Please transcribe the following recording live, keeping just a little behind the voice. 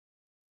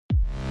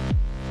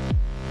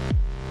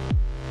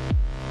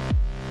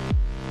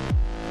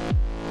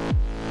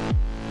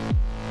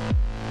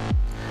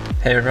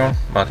Hey everyone,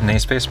 welcome to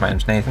Space. My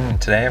name's Nathan,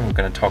 and today we're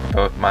going to talk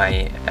about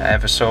my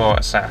Eversor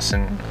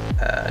Assassin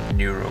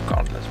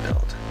Neurogauntlet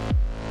build.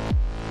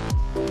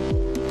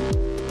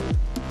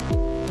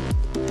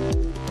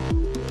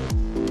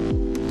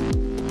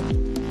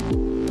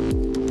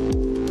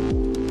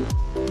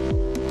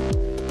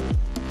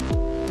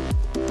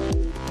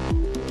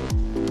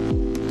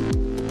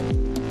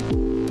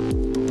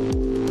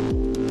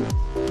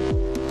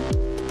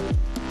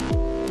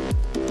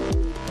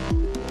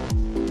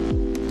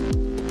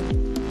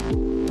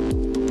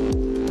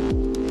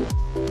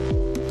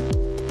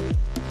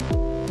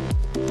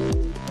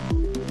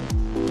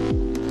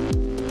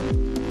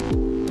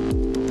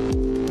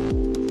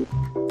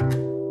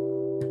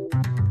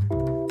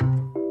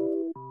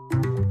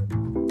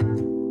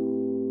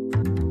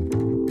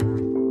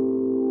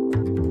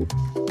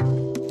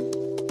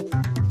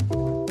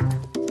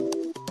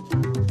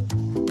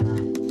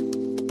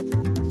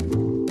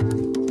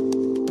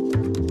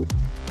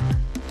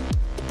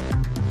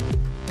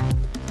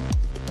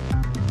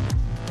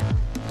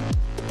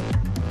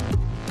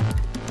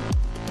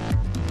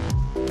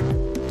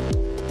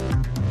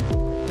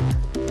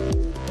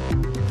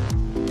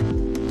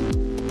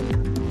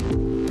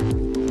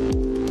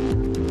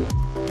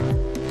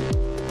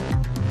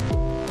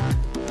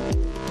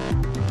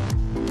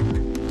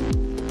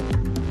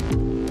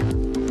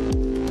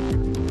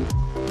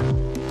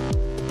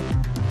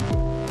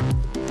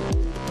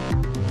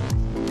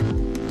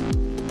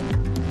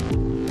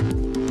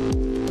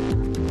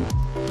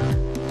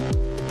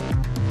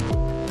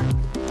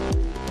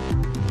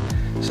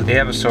 So the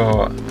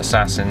Eversor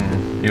Assassin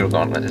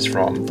Neurogauntlet is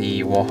from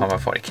the Warhammer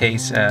 40k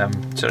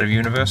sort of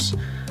universe,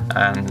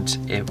 and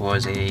it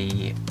was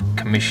a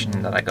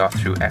commission that I got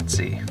through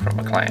Etsy from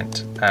a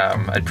client.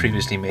 I'd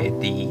previously made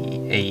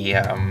a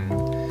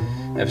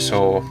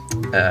Eversor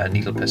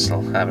needle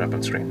pistol, I have it up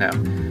on screen now,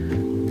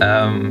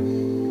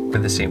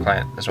 with the same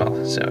client as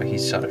well, so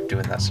he's sort of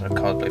doing that sort of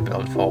cosplay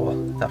build for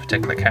that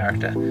particular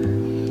character.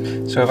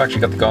 So I've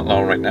actually got the gauntlet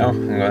on right now.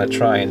 I'm going to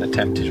try and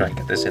attempt to try and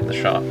get this in the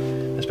shot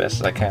as best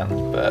as I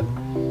can, but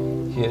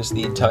here's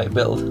the entire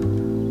build.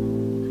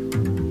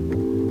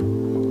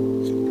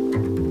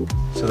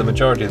 So the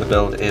majority of the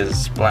build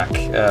is black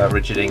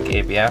rigid ink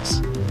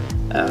ABS,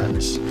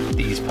 and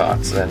these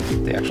parts, then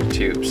the actual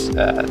tubes,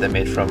 they're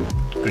made from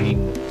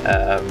green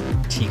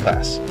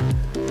T-glass,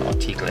 or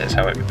T-glaze,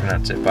 however you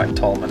pronounce it, by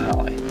Tallman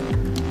Alley.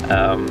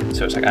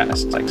 So it's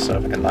like sort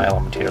of like a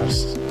nylon material,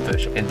 it's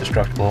virtually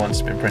indestructible once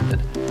it's been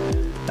printed.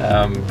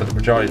 But the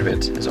majority of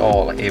it is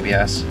all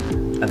ABS.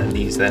 And then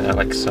these then are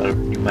like sort of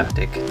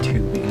pneumatic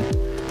tubing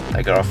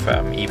I got off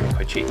eBay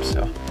quite cheap.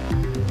 So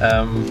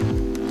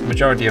the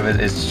majority of it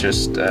is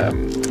just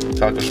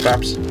Velcro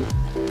straps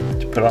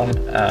to put on,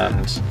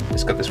 and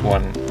it's got this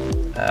one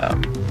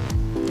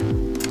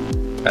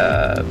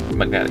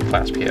magnetic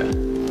clasp here,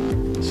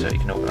 so you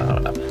can open that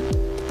one up.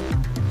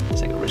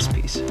 It's like a wrist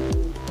piece.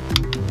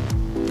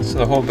 So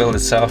the whole build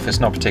itself is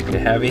not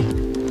particularly heavy.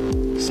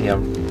 See,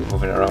 I'm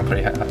moving around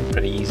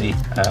pretty easy.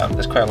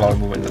 There's quite a lot of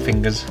movement in the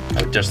fingers.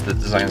 I adjusted the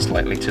design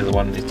slightly to the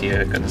one that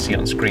you're going to see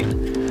on screen.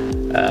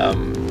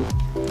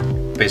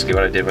 Basically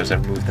what I did was I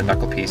removed the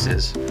knuckle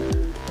pieces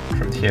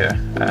from here.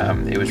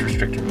 It was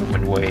restricting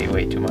movement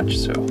way too much,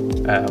 so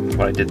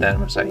what I did then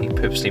was I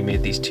purposely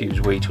made these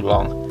tubes way too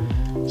long,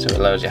 so it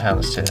allows your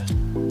hands to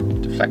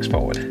flex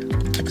forward,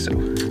 like so.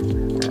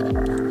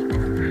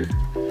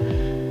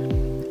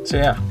 So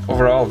yeah,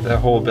 overall the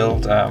whole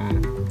build,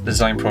 the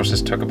design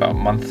process took about a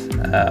month,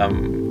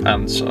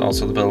 and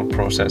also the build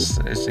process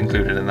is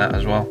included in that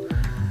as well.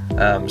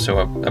 So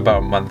about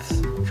a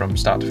month from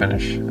start to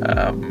finish,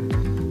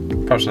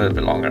 perhaps a little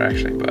bit longer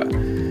actually, but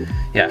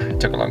yeah, it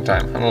took a long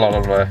time and a lot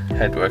of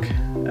head work.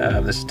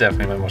 This is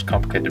definitely my most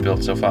complicated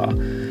build so far.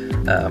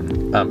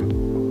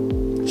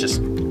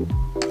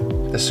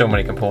 There's so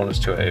many components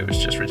to it, it was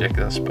just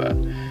ridiculous, but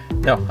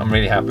no, I'm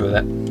really happy with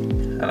it,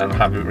 and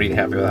I'm really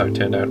happy with how it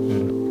turned out.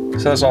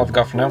 So that's all I've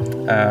got for now.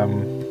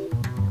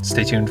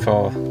 Stay tuned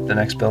for the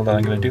next build that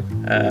I'm going to do.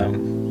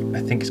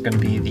 I think it's going to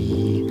be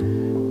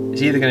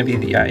it's either going to be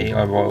the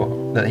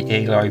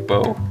Aloy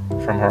bow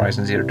from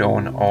Horizon Zero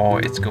Dawn, or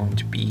it's going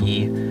to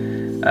be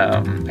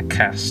a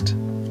cast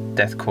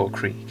Deathcore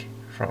Krieg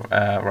from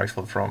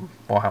rifle from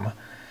Warhammer.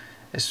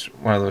 It's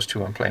one of those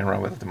two I'm playing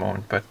around with at the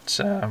moment, but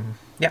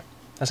yeah,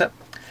 that's it.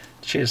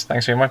 Cheers,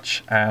 thanks very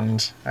much,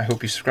 and I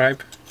hope you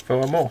subscribe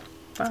for more.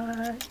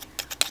 Bye!